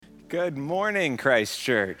Good morning, Christ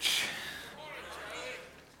Church.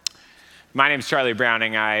 My name is Charlie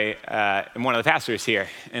Browning. I am one of the pastors here,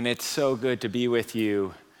 and it's so good to be with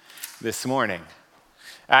you this morning.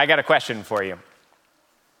 I got a question for you.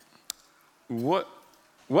 What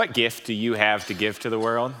gift do you have to give to the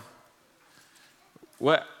world?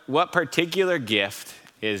 What particular gift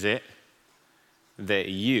is it that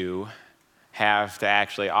you have to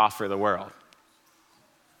actually offer the world?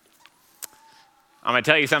 I'm going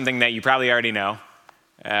to tell you something that you probably already know,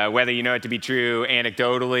 whether you know it to be true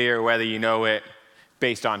anecdotally or whether you know it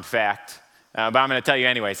based on fact. But I'm going to tell you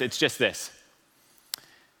anyways. It's just this,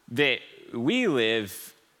 that we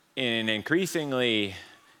live in an increasingly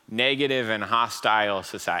negative and hostile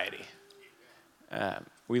society.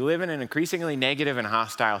 We live in an increasingly negative and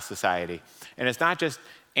hostile society. And it's not just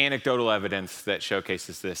anecdotal evidence that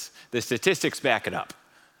showcases this. The statistics back it up.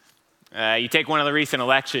 You take one of the recent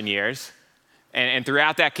election years, and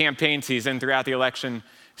throughout that campaign season, throughout the election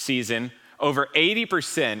season, over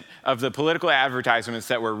 80% of the political advertisements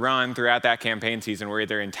that were run throughout that campaign season were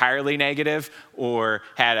either entirely negative or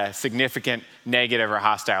had a significant negative or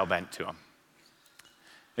hostile bent to them.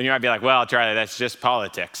 And you might be like, well, Charlie, that's just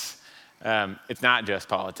politics. It's not just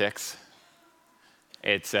politics.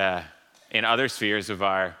 It's in other spheres of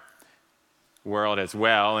our world as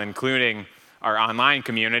well, including our online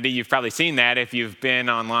community. You've probably seen that if you've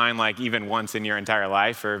been online like even once in your entire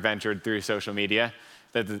life or ventured through social media,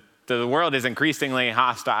 that the world is increasingly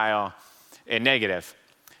hostile and negative.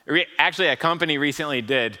 Actually, a company recently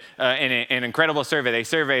did an incredible survey. They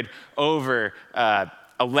surveyed over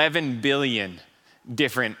 11 billion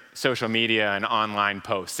different social media and online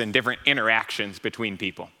posts and different interactions between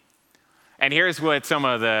people. And here's what some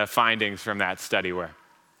of the findings from that study were.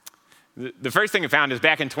 The first thing it found is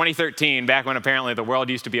back in 2013, back when apparently the world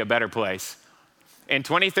used to be a better place. In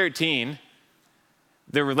 2013,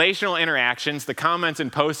 the relational interactions, the comments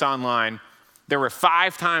and posts online, there were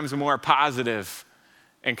 5 times more positive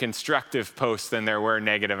and constructive posts than there were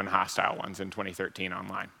negative and hostile ones in 2013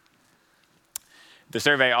 online. The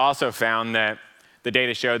survey also found that the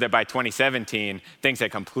data showed that by 2017, things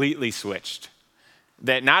had completely switched.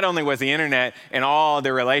 That not only was the internet and all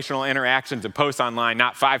the relational interactions and posts online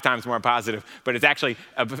not 5 times more positive, but it's actually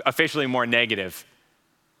officially more negative.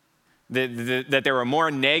 That there were more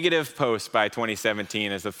negative posts by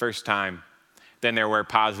 2017 as the first time than there were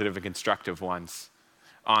positive and constructive ones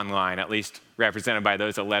online, at least represented by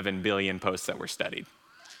those 11 billion posts that were studied.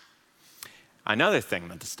 Another thing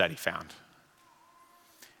that the study found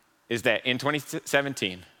is that in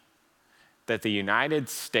 2017, that the United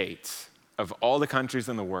States, of all the countries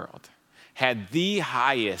in the world, had the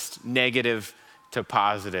highest negative to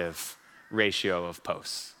positive ratio of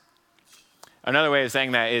posts. Another way of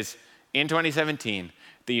saying that is, in 2017,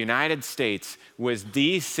 the United States was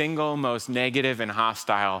the single most negative and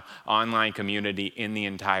hostile online community in the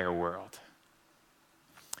entire world.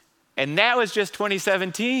 And that was just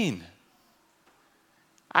 2017.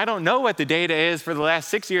 I don't know what the data is for the last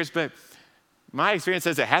 6 years, but my experience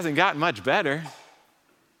says it hasn't gotten much better.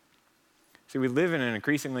 See, we live in an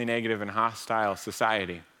increasingly negative and hostile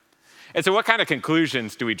society. And so what kind of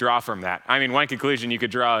conclusions do we draw from that? I mean, one conclusion you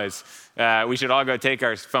could draw is we should all go take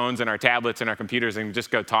our phones and our tablets and our computers and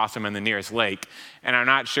just go toss them in the nearest lake. And I'm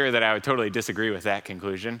not sure that I would totally disagree with that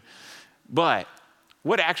conclusion. But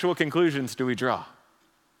what actual conclusions do we draw?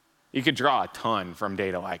 You could draw a ton from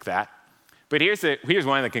data like that. But here's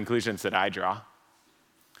one of the conclusions that I draw,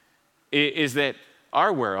 is that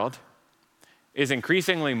our world is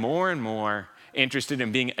increasingly more and more interested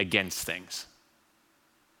in being against things.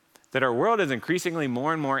 That our world is increasingly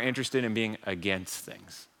more and more interested in being against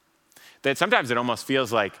things. That sometimes it almost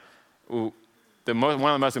feels like one of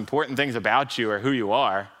the most important things about you or who you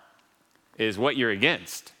are is what you're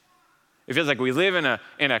against. It feels like we live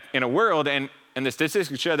in a world, and the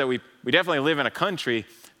statistics show that we definitely live in a country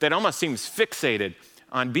that almost seems fixated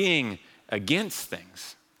on being against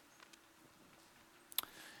things.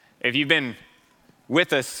 If you've been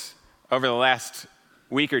with us over the last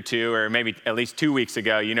week or two, or maybe at least 2 weeks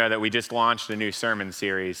ago, you know that we just launched a new sermon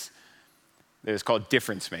series that is called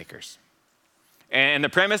Difference Makers. And the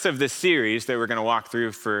premise of this series that we're going to walk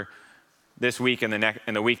through for this week and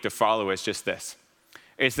the week to follow is just this.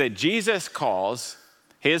 It's that Jesus calls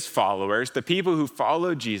his followers, the people who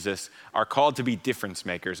follow Jesus, are called to be difference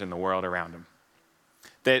makers in the world around them.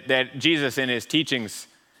 That Jesus in his teachings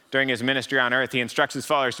during his ministry on earth, he instructs his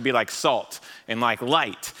followers to be like salt and like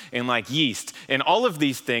light and like yeast. And all of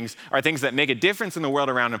these things are things that make a difference in the world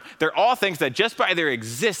around them. They're all things that just by their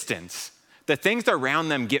existence, the things around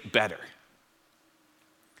them get better.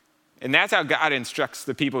 And that's how God instructs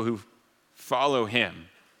the people who follow him.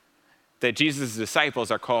 that Jesus' disciples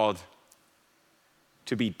are called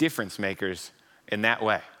to be difference makers in that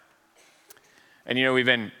way. And we've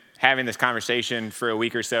been having this conversation for a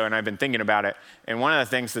week or so, and I've been thinking about it. And one of the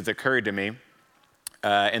things that's occurred to me,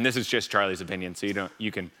 and this is just Charlie's opinion, so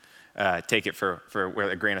you can take it for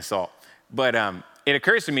a grain of salt. But it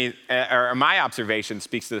occurs to me, or my observation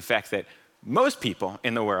speaks to the fact that most people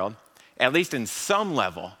in the world, at least in some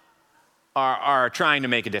level, are trying to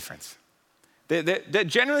make a difference. That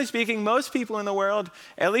generally speaking, most people in the world,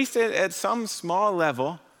 at least at some small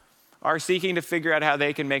level, are seeking to figure out how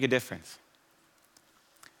they can make a difference.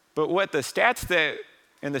 But what the stats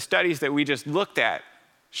and the studies that we just looked at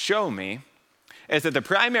show me is that the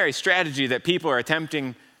primary strategy that people are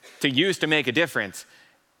attempting to use to make a difference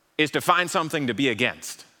is to find something to be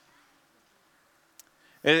against.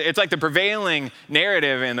 It's like the prevailing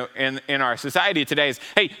narrative in our society today is,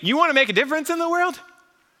 hey, you want to make a difference in the world?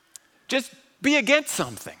 Just be against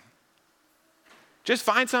something. Just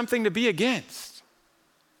find something to be against.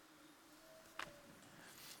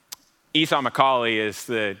 Esau McCaulley is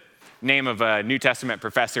the name of a New Testament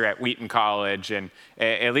professor at Wheaton College, and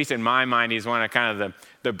at least in my mind, he's one of kind of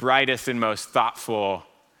the brightest and most thoughtful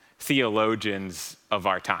theologians of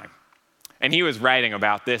our time. And he was writing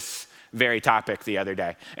about this very topic the other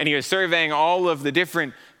day. And he was surveying all of the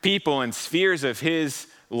different people and spheres of his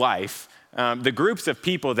life, the groups of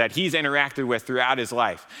people that he's interacted with throughout his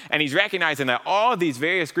life. And he's recognizing that all of these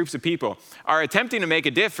various groups of people are attempting to make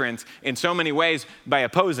a difference in so many ways by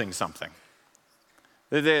opposing something.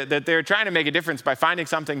 That they're trying to make a difference by finding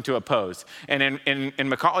something to oppose. And in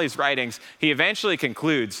Macaulay's writings, he eventually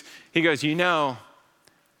concludes, he goes,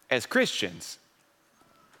 as Christians,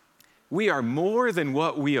 we are more than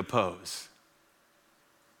what we oppose.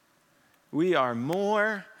 We are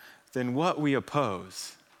more than what we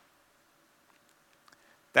oppose.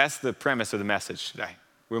 That's the premise of the message today.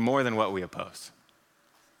 We're more than what we oppose.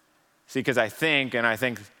 See, because I think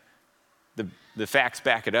the facts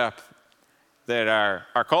back it up, that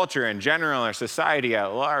our culture in general, our society at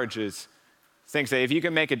large thinks that if you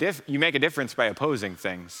can you make a difference by opposing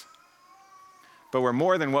things. But we're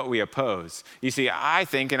more than what we oppose. You see, I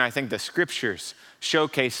think the scriptures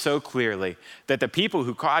showcase so clearly that the people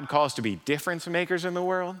who God calls to be difference makers in the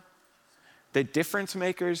world, that difference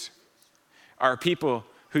makers are people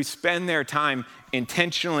who spend their time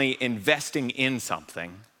intentionally investing in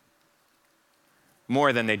something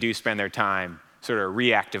more than they do spend their time sort of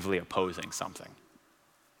reactively opposing something.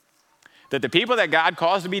 That the people that God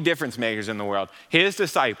calls to be difference makers in the world, his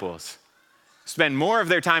disciples, spend more of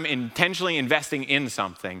their time intentionally investing in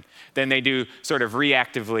something than they do sort of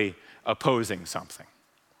reactively opposing something.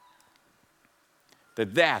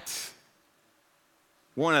 That's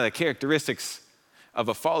one of the characteristics of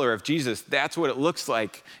a follower of Jesus. That's what it looks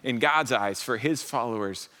like in God's eyes for his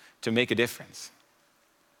followers to make a difference.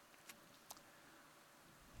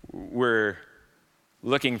 We're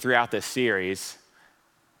looking throughout this series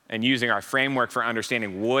and using our framework for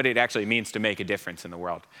understanding what it actually means to make a difference in the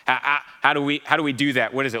world. How do we do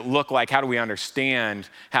that? What does it look like? How do we understand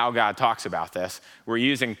how God talks about this? We're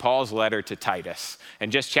using Paul's letter to Titus,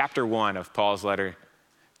 and just chapter 1 of Paul's letter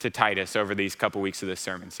to Titus over these couple weeks of this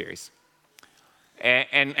sermon series.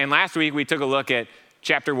 And last week we took a look at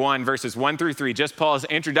chapter 1, verses 1 through 3, just Paul's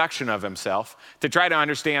introduction of himself, to try to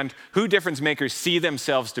understand who difference makers see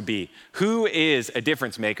themselves to be. Who is a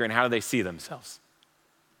difference maker and how do they see themselves?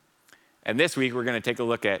 And this week, we're going to take a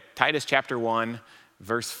look at Titus chapter 1,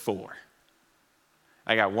 verse 4.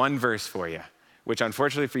 I got one verse for you, which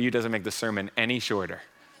unfortunately for you doesn't make the sermon any shorter.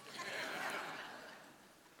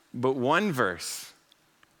 But one verse,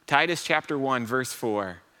 Titus chapter 1, verse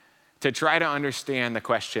 4, to try to understand the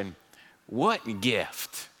question, what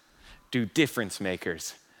gift do difference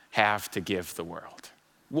makers have to give the world?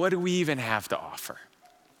 What do we even have to offer?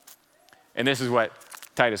 And this is what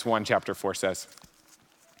Titus 1, chapter 4 says.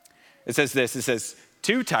 It says this, it says,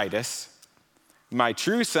 to Titus, my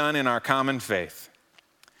true son in our common faith,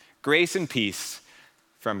 grace and peace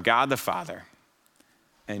from God the Father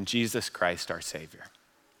and Jesus Christ our Savior.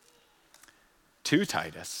 To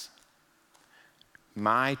Titus,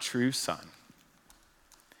 my true son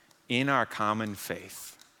in our common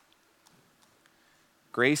faith,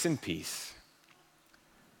 grace and peace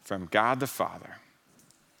from God the Father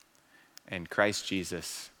and Christ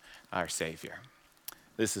Jesus our Savior.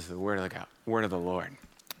 This is the word of God, word of the Lord.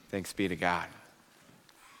 Thanks be to God.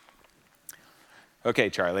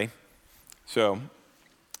 Okay, Charlie. So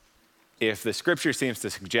if the scripture seems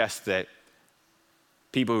to suggest that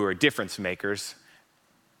people who are difference makers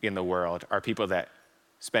in the world are people that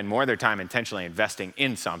spend more of their time intentionally investing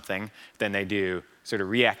in something than they do sort of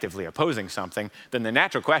reactively opposing something, then the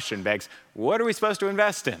natural question begs, what are we supposed to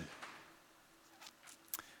invest in?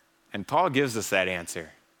 And Paul gives us that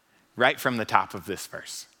answer right from the top of this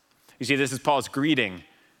verse. You see, this is Paul's greeting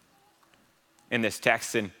in this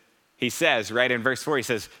text, and he says, right in verse 4, he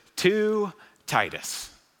says, to Titus.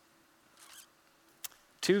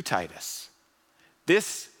 To Titus.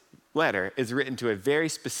 This letter is written to a very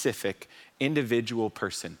specific individual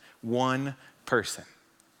person, one person.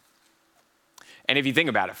 And if you think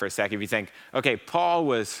about it for a second, if you think, okay,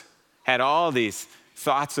 Paul had all these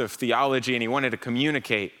thoughts of theology and he wanted to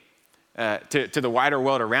communicate to the wider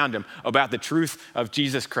world around him about the truth of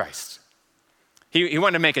Jesus Christ. He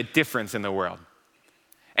wanted to make a difference in the world.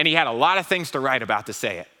 And he had a lot of things to write about to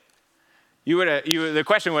say it. The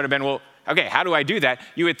question would have been, well, okay, how do I do that?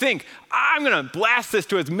 You would think, I'm going to blast this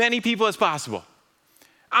to as many people as possible.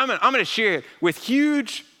 I'm going to share it with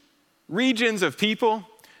huge regions of people.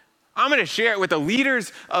 I'm going to share it with the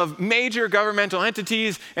leaders of major governmental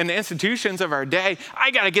entities and the institutions of our day.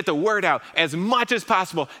 I got to get the word out as much as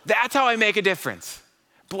possible. That's how I make a difference.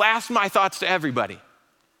 Blast my thoughts to everybody.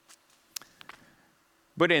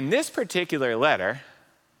 But in this particular letter,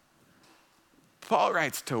 Paul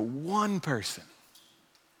writes to one person,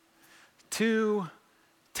 to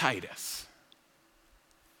Titus.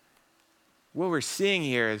 What we're seeing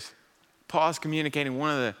here is Paul's communicating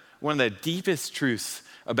one of the deepest truths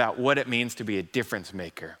about what it means to be a difference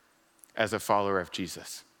maker as a follower of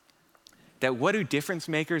Jesus. That what do difference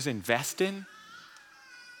makers invest in?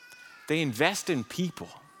 They invest in people.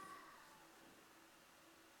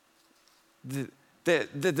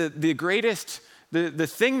 The greatest, the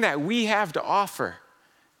thing that we have to offer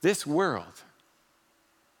this world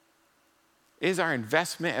is our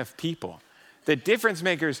investment of people. The difference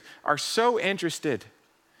makers are so interested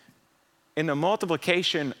in the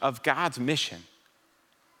multiplication of God's mission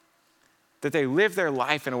that they live their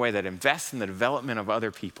life in a way that invests in the development of other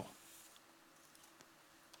people.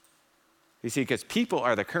 You see, because people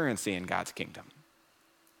are the currency in God's kingdom.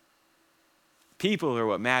 People are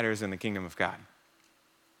what matters in the kingdom of God.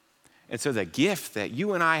 And so the gift that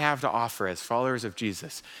you and I have to offer as followers of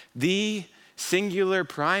Jesus, the singular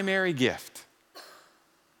primary gift,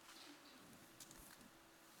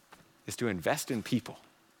 is to invest in people.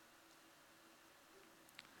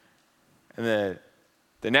 And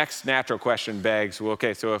the next natural question begs, well,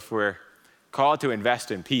 okay, so if we're called to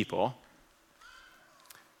invest in people,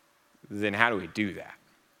 then how do we do that?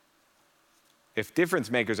 If difference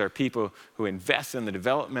makers are people who invest in the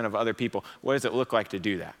development of other people, what does it look like to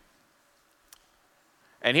do that?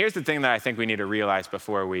 And here's the thing that I think we need to realize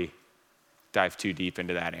before we dive too deep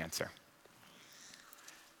into that answer.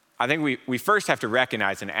 I think we first have to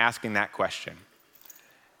recognize in asking that question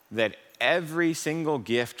that every single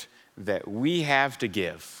gift that we have to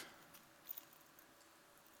give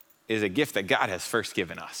is a gift that God has first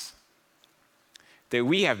given us. That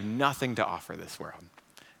we have nothing to offer this world,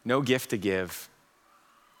 no gift to give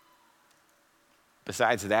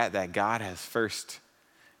besides that God has first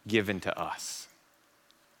given to us.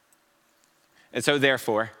 And so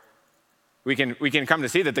therefore, we can come to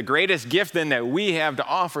see that the greatest gift then that we have to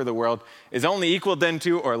offer the world is only equal then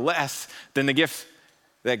to or less than the gift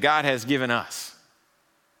that God has given us.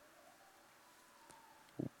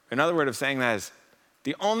 Another word of saying that is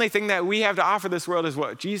the only thing that we have to offer this world is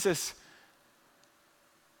what Jesus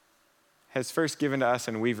has first given to us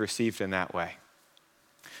and we've received in that way.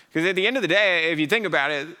 Because at the end of the day, if you think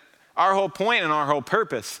about it, our whole point and our whole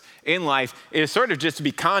purpose in life is sort of just to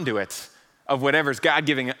be conduits of whatever's God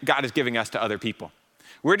is giving us to other people.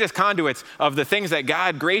 We're just conduits of the things that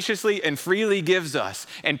God graciously and freely gives us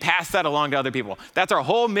and pass that along to other people. That's our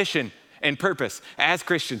whole mission and purpose as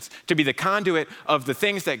Christians, to be the conduit of the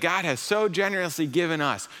things that God has so generously given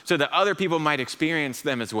us so that other people might experience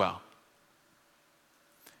them as well.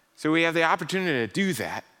 So we have the opportunity to do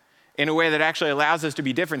that in a way that actually allows us to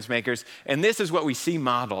be difference makers. And this is what we see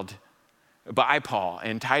modeled by Paul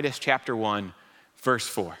in Titus chapter 1, verse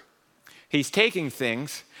 4. He's taking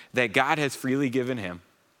things that God has freely given him,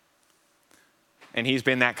 and he's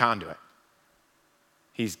been that conduit.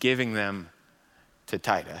 He's giving them to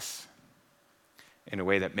Titus in a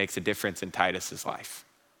way that makes a difference in Titus's life.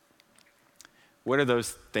 What are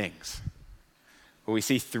those things? Well, we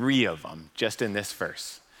see 3 of them just in this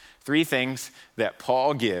verse. 3 things that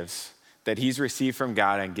Paul gives that he's received from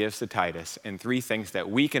God and gives to Titus, and 3 things that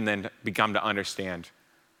we can then become to understand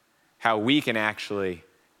how we can actually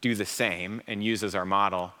do the same and use as our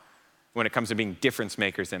model when it comes to being difference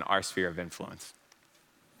makers in our sphere of influence.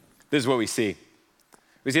 This is what we see.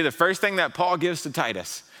 We see the first thing that Paul gives to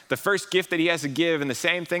Titus, the first gift that he has to give, and the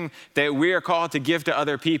same thing that we are called to give to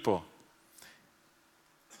other people,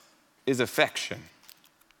 is affection.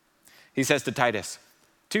 He says to Titus,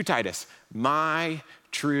 my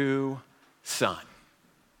true son.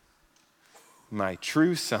 My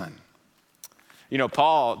true son. You know,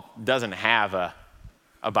 Paul doesn't have a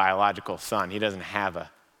biological son. He doesn't have a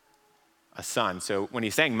son. So when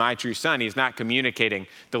he's saying my true son, he's not communicating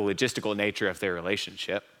the logistical nature of their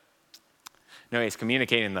relationship. No, he's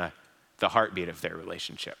communicating the heartbeat of their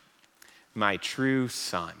relationship. My true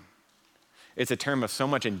son. It's a term of so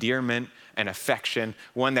much endearment and affection,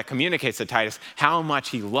 one that communicates to Titus how much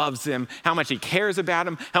he loves him, how much he cares about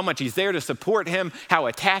him, how much he's there to support him, how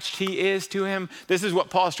attached he is to him. This is what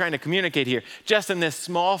Paul's trying to communicate here, just in this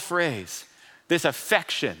small phrase, this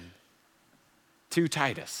affection to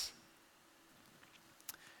Titus.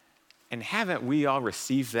 And haven't we all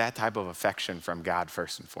received that type of affection from God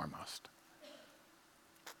first and foremost?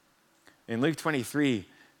 In Luke 23,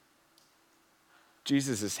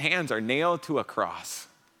 Jesus' hands are nailed to a cross.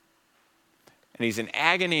 And he's in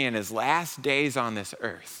agony in his last days on this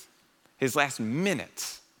earth, his last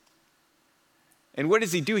minutes. And what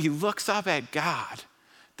does he do? He looks up at God,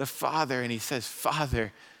 the Father, and he says,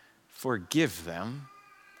 Father, forgive them.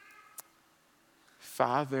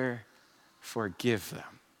 Father, forgive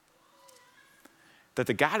them. That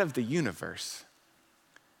the God of the universe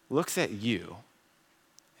looks at you,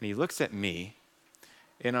 and he looks at me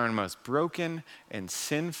in our most broken and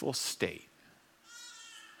sinful state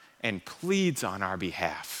and pleads on our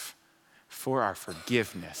behalf for our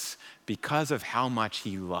forgiveness because of how much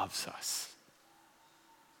he loves us.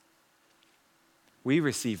 We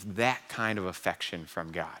receive that kind of affection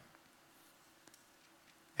from God.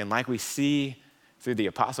 And like we see through the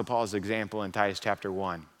Apostle Paul's example in Titus chapter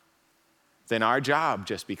 1, then our job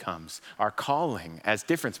just becomes, our calling as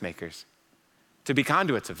difference makers, to be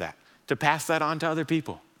conduits of that, to pass that on to other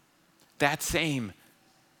people. That same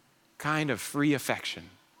kind of free affection.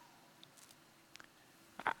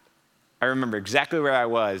 I remember exactly where I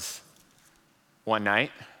was one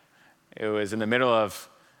night. It was in the middle of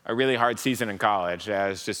a really hard season in college. I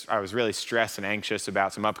was really stressed and anxious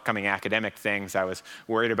about some upcoming academic things. I was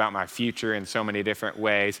worried about my future in so many different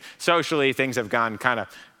ways. Socially, things have gone kind of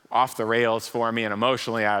off the rails for me, and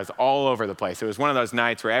emotionally, I was all over the place. It was one of those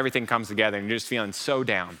nights where everything comes together and you're just feeling so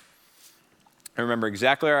down. I remember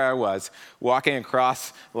exactly where I was walking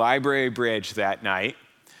across Library Bridge that night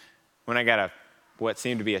when I got what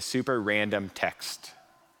seemed to be a super random text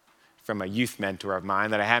from a youth mentor of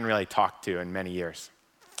mine that I hadn't really talked to in many years.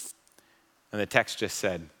 And the text just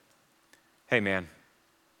said, "Hey man,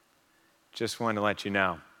 just wanted to let you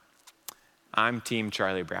know, I'm Team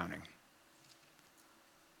Charlie Browning.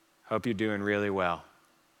 Hope you're doing really well,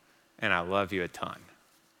 and I love you a ton."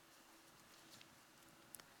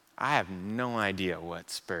 I have no idea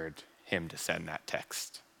what spurred him to send that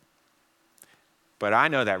text. But I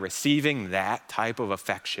know that receiving that type of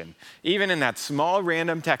affection, even in that small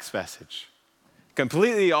random text message,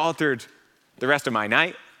 completely altered the rest of my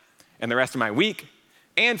night and the rest of my week,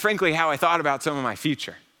 and frankly, how I thought about some of my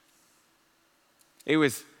future. It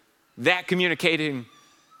was that communicating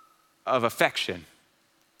of affection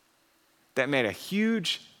that made a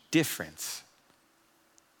huge difference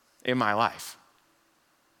in my life.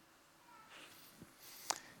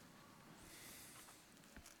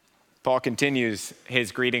 Paul continues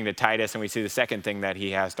his greeting to Titus, and we see the second thing that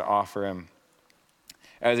he has to offer him.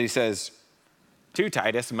 As he says, to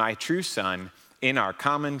Titus, my true son, in our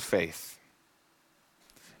common faith.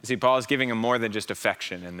 You see, Paul is giving him more than just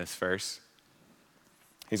affection in this verse.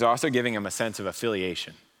 He's also giving him a sense of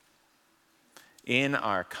affiliation. In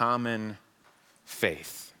our common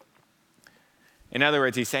faith. In other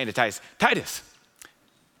words, he's saying to Titus,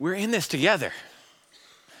 we're in this together.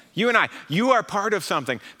 You and I, you are part of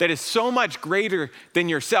something that is so much greater than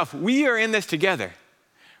yourself. We are in this together.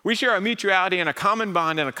 We share a mutuality and a common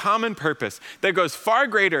bond and a common purpose that goes far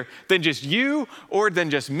greater than just you or than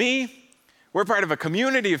just me. We're part of a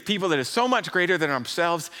community of people that is so much greater than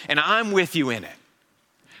ourselves, and I'm with you in it.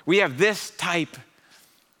 We have this type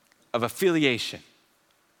of affiliation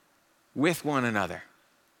with one another.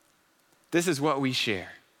 This is what we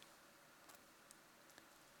share.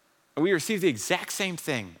 And we receive the exact same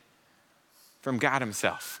thing from God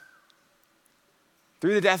himself.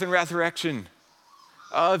 Through the death and resurrection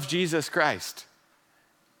of Jesus Christ,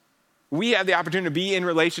 we have the opportunity to be in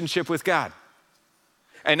relationship with God.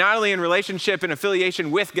 And not only in relationship and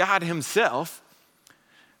affiliation with God himself,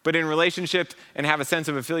 but in relationship and have a sense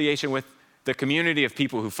of affiliation with the community of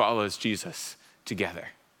people who follows Jesus together.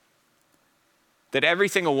 That every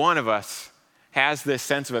single one of us has this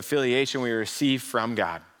sense of affiliation we receive from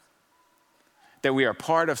God. That we are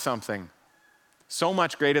part of something so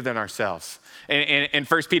much greater than ourselves. In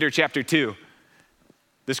 1 Peter chapter 2,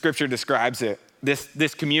 the scripture describes it,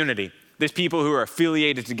 this community, this people who are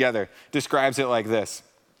affiliated together, describes it like this.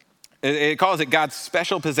 It calls it God's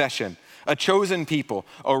special possession, a chosen people,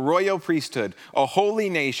 a royal priesthood, a holy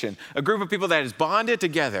nation, a group of people that is bonded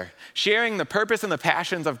together, sharing the purpose and the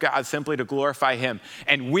passions of God simply to glorify him.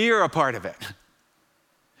 And we are a part of it.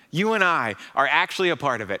 You and I are actually a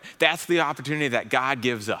part of it. That's the opportunity that God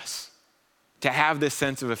gives us, to have this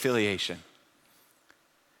sense of affiliation.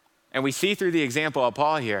 And we see through the example of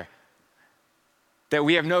Paul here that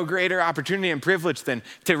we have no greater opportunity and privilege than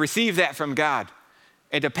to receive that from God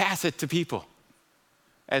and to pass it to people.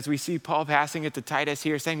 As we see Paul passing it to Titus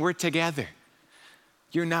here, saying, we're together.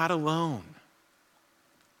 You're not alone.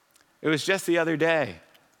 It was just the other day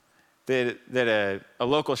that a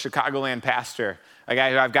local Chicagoland pastor, a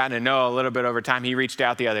guy who I've gotten to know a little bit over time, he reached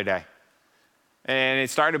out the other day. And it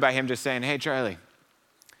started by him just saying, hey, Charlie,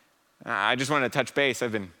 I just wanted to touch base.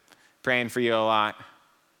 I've been praying for you a lot,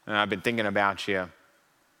 and I've been thinking about you.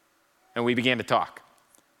 And we began to talk.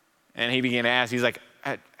 And he began to ask, he's like,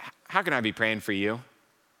 how can I be praying for you?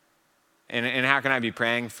 And how can I be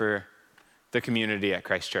praying for the community at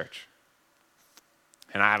Christ Church?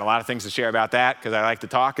 And I had a lot of things to share about that because I like to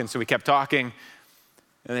talk, and so we kept talking.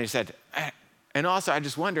 And then he said, and also I'm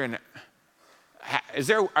just wondering,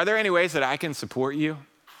 are there any ways that I can support you?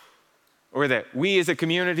 Or that we as a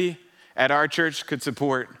community at our church could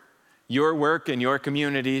support your work and your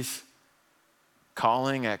community's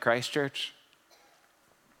calling at Christ Church?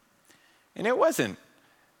 And it wasn't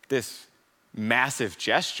this massive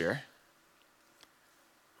gesture.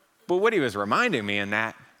 But what he was reminding me in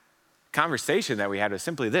that conversation that we had was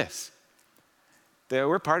simply this, that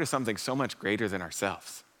we're part of something so much greater than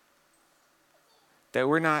ourselves. That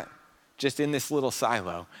we're not just in this little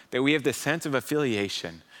silo, that we have this sense of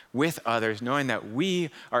affiliation with others, knowing that we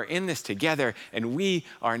are in this together and we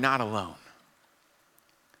are not alone.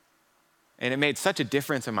 And it made such a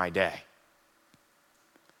difference in my day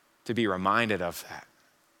to be reminded of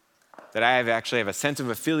that I actually have a sense of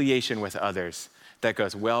affiliation with others that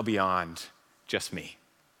goes well beyond just me.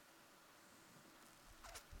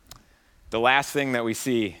 The last thing that we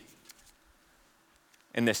see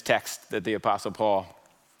in this text that the Apostle Paul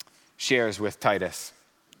shares with Titus,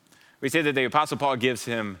 we say that the Apostle Paul gives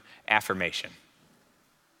him affirmation.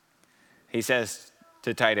 He says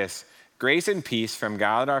to Titus, grace and peace from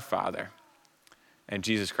God our Father and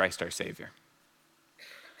Jesus Christ our Savior.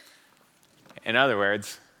 In other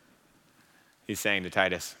words, he's saying to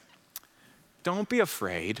Titus, don't be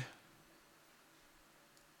afraid.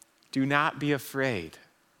 Do not be afraid.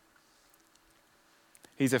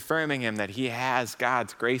 He's affirming him that he has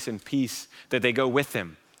God's grace and peace, that they go with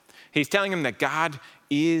him. He's telling him that God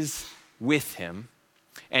is with him,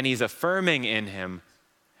 and he's affirming in him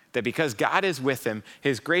that because God is with him,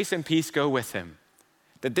 his grace and peace go with him.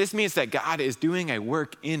 That this means that God is doing a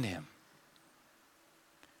work in him.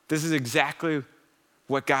 This is exactly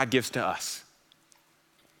what God gives to us.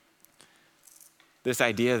 This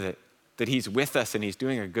idea that he's with us and he's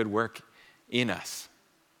doing a good work in us.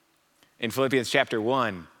 In Philippians chapter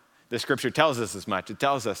 1, the scripture tells us as much. It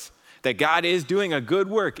tells us that God is doing a good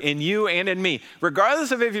work in you and in me.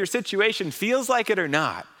 Regardless of if your situation feels like it or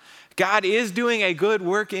not, God is doing a good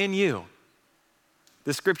work in you.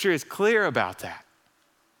 The scripture is clear about that.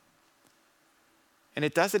 And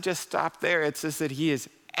it doesn't just stop there. It says that he is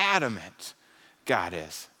adamant, God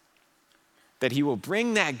is, that he will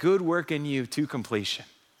bring that good work in you to completion.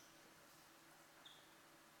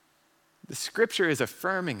 The scripture is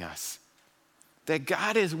affirming us that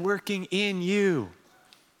God is working in you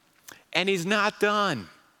and he's not done.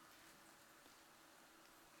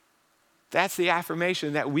 That's the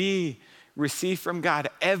affirmation that we receive from God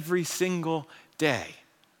every single day.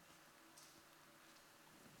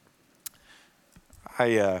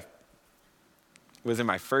 I was in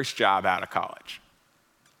my first job out of college.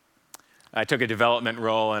 I took a development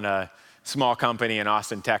role in a small company in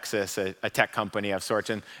Austin, Texas, a tech company of sorts.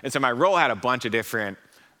 And so my role had a bunch of different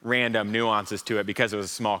random nuances to it because it was a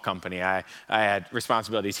small company. I had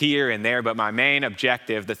responsibilities here and there, but my main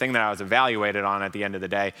objective, the thing that I was evaluated on at the end of the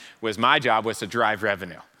day, was my job was to drive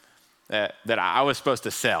revenue. That I was supposed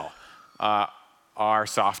to sell our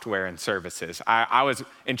software and services. I was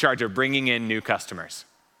in charge of bringing in new customers.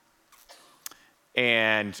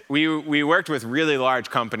 And we worked with really large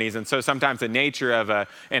companies, and so sometimes the nature of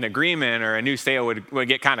an agreement or a new sale would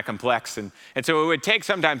get kind of complex. And so it would take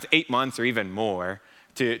sometimes 8 months or even more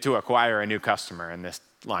to acquire a new customer in this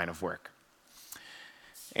line of work.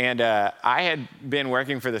 And I had been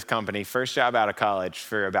working for this company, first job out of college,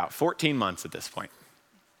 for about 14 months at this point.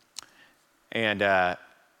 And I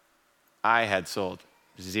had sold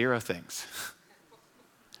 0 things.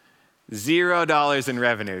 $0 in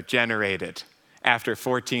revenue generated after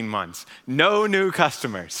 14 months. No new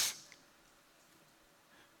customers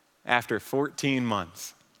after 14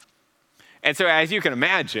 months. And so as you can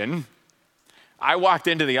imagine, I walked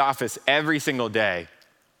into the office every single day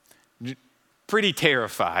pretty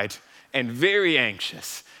terrified and very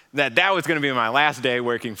anxious that that was going to be my last day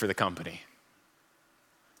working for the company.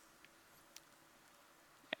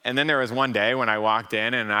 And then there was one day when I walked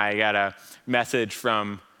in and I got a message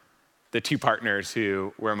from the 2 partners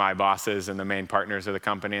who were my bosses and the main partners of the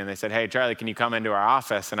company. And they said, "Hey, Charlie, can you come into our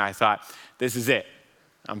office?" And I thought, this is it.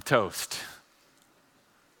 I'm toast.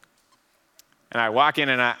 And I walk in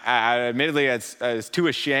and I admittedly, I was too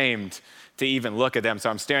ashamed to even look at them. So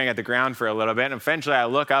I'm staring at the ground for a little bit. And eventually I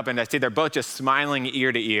look up and I see they're both just smiling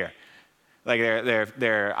ear to ear. Like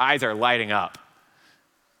their eyes are lighting up.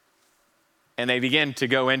 And they begin to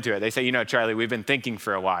go into it. They say, "Charlie, we've been thinking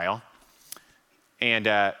for a while.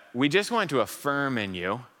 And we just want to affirm in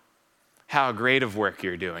you how great of work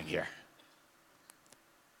you're doing here.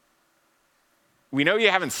 We know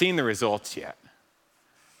you haven't seen the results yet,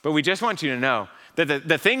 but we just want you to know that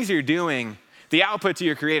the things you're doing, the outputs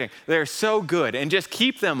you're creating, they're so good, and just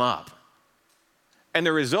keep them up. And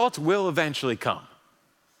the results will eventually come."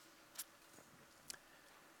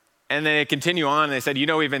 And then they continue on, and they said,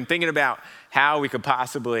 "We've been thinking about how we could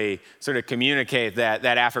possibly sort of communicate that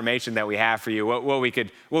affirmation that we have for you, what we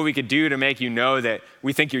could do to make you know that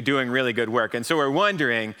we think you're doing really good work. And so we're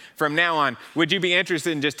wondering, from now on, would you be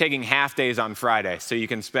interested in just taking half days on Friday so you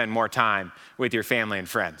can spend more time with your family and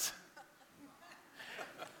friends?"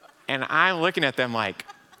 And I'm looking at them like,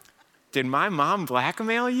 did my mom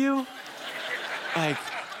blackmail you? Like,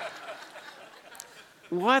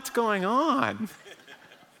 what's going on?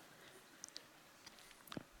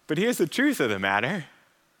 But here's the truth of the matter.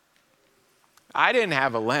 I didn't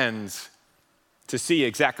have a lens to see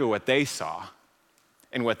exactly what they saw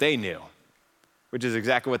and what they knew, which is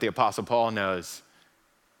exactly what the Apostle Paul knows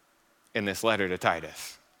in this letter to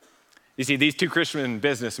Titus. You see, these 2 Christian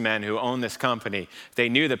businessmen who own this company, they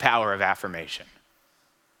knew the power of affirmation.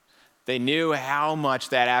 They knew how much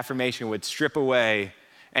that affirmation would strip away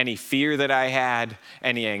any fear that I had,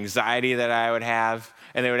 any anxiety that I would have,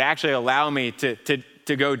 and they would actually allow me to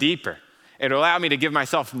go deeper. It allowed me to give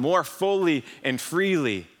myself more fully and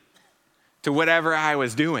freely to whatever I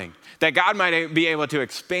was doing. That God might be able to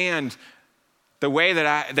expand the way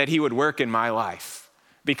that he would work in my life,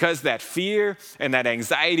 because that fear and that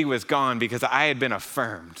anxiety was gone, because I had been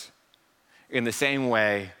affirmed in the same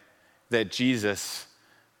way that Jesus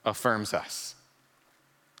affirms us.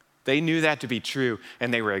 They knew that to be true,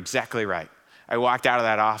 and they were exactly right. I walked out of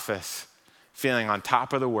that office feeling on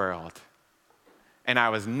top of the world. And I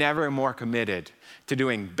was never more committed to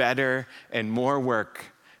doing better and more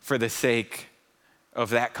work for the sake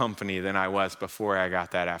of that company than I was before I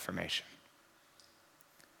got that affirmation.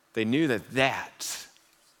 They knew that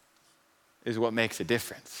is what makes a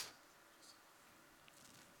difference.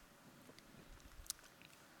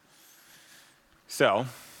 So,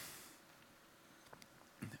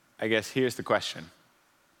 I guess here's the question.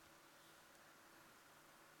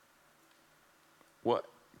 What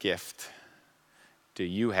gift do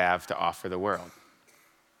you have to offer the world?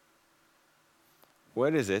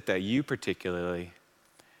 What is it that you particularly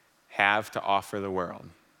have to offer the world?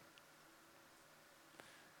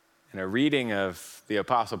 And a reading of the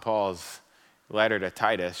Apostle Paul's letter to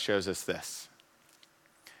Titus shows us this: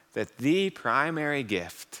 that the primary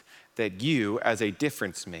gift that you as a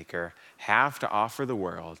difference maker have to offer the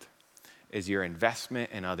world is your investment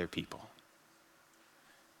in other people.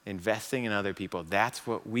 Investing in other people, that's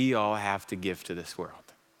what we all have to give to this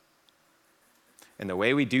world. And the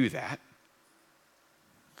way we do that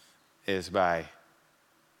is by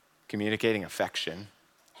communicating affection,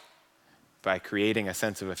 by creating a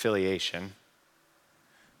sense of affiliation,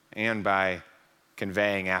 and by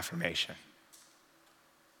conveying affirmation.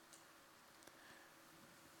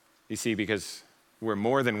 You see, because we're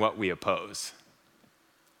more than what we oppose.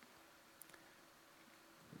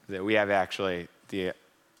 That we have actually the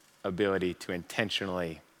ability to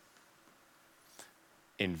intentionally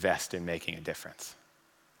invest in making a difference.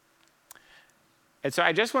 And so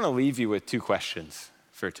I just want to leave you with 2 questions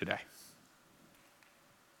for today.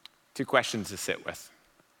 2 questions to sit with.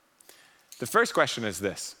 The first question is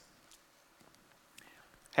this: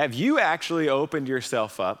 have you actually opened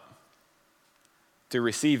yourself up to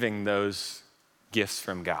receiving those gifts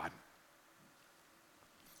from God?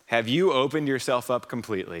 Have you opened yourself up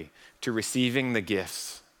completely to receiving the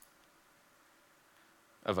gifts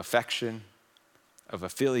of affection, of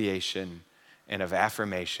affiliation, and of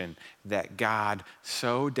affirmation that God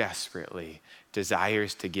so desperately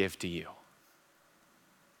desires to give to you?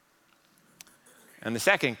 And the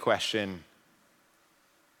second question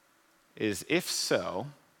is, if so,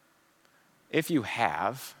 if you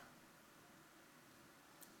have,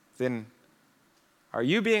 then are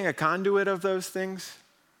you being a conduit of those things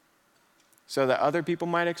so that other people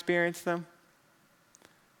might experience them?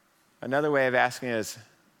 Another way of asking is,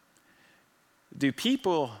 do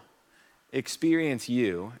people experience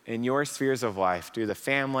you in your spheres of life, through the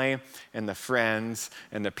family and the friends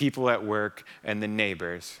and the people at work and the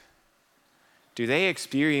neighbors? Do they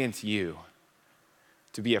experience you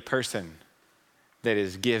to be a person that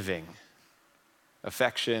is giving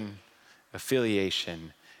affection,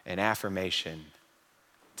 affiliation, and affirmation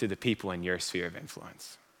to the people in your sphere of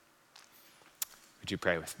influence? Would you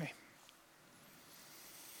pray with me?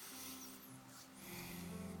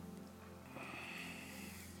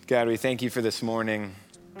 God, we thank you for this morning,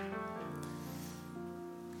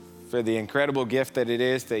 for the incredible gift that it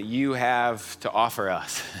is that you have to offer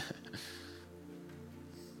us.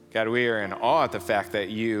 God, we are in awe at the fact that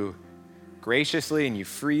you graciously and you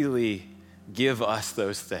freely give us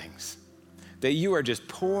those things, that you are just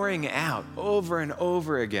pouring out over and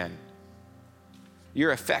over again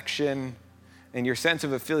your affection and your sense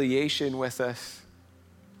of affiliation with us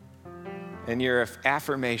and your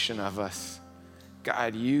affirmation of us.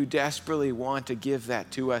 God, you desperately want to give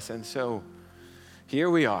that to us, and so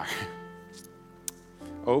here we are,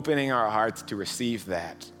 opening our hearts to receive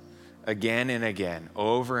that again and again,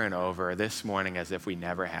 over and over this morning as if we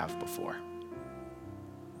never have before.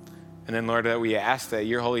 And then, Lord, that we ask that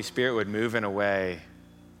your Holy Spirit would move in a way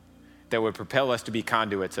that would propel us to be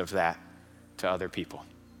conduits of that to other people.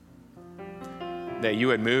 That you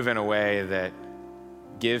would move in a way that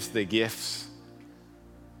gives the gifts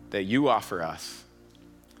that you offer us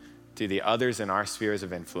to the others in our spheres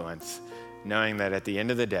of influence, knowing that at the end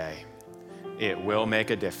of the day, it will make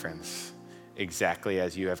a difference exactly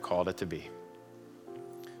as you have called it to be.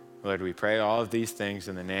 Lord, we pray all of these things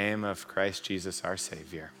in the name of Christ Jesus, our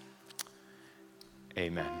Savior.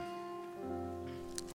 Amen.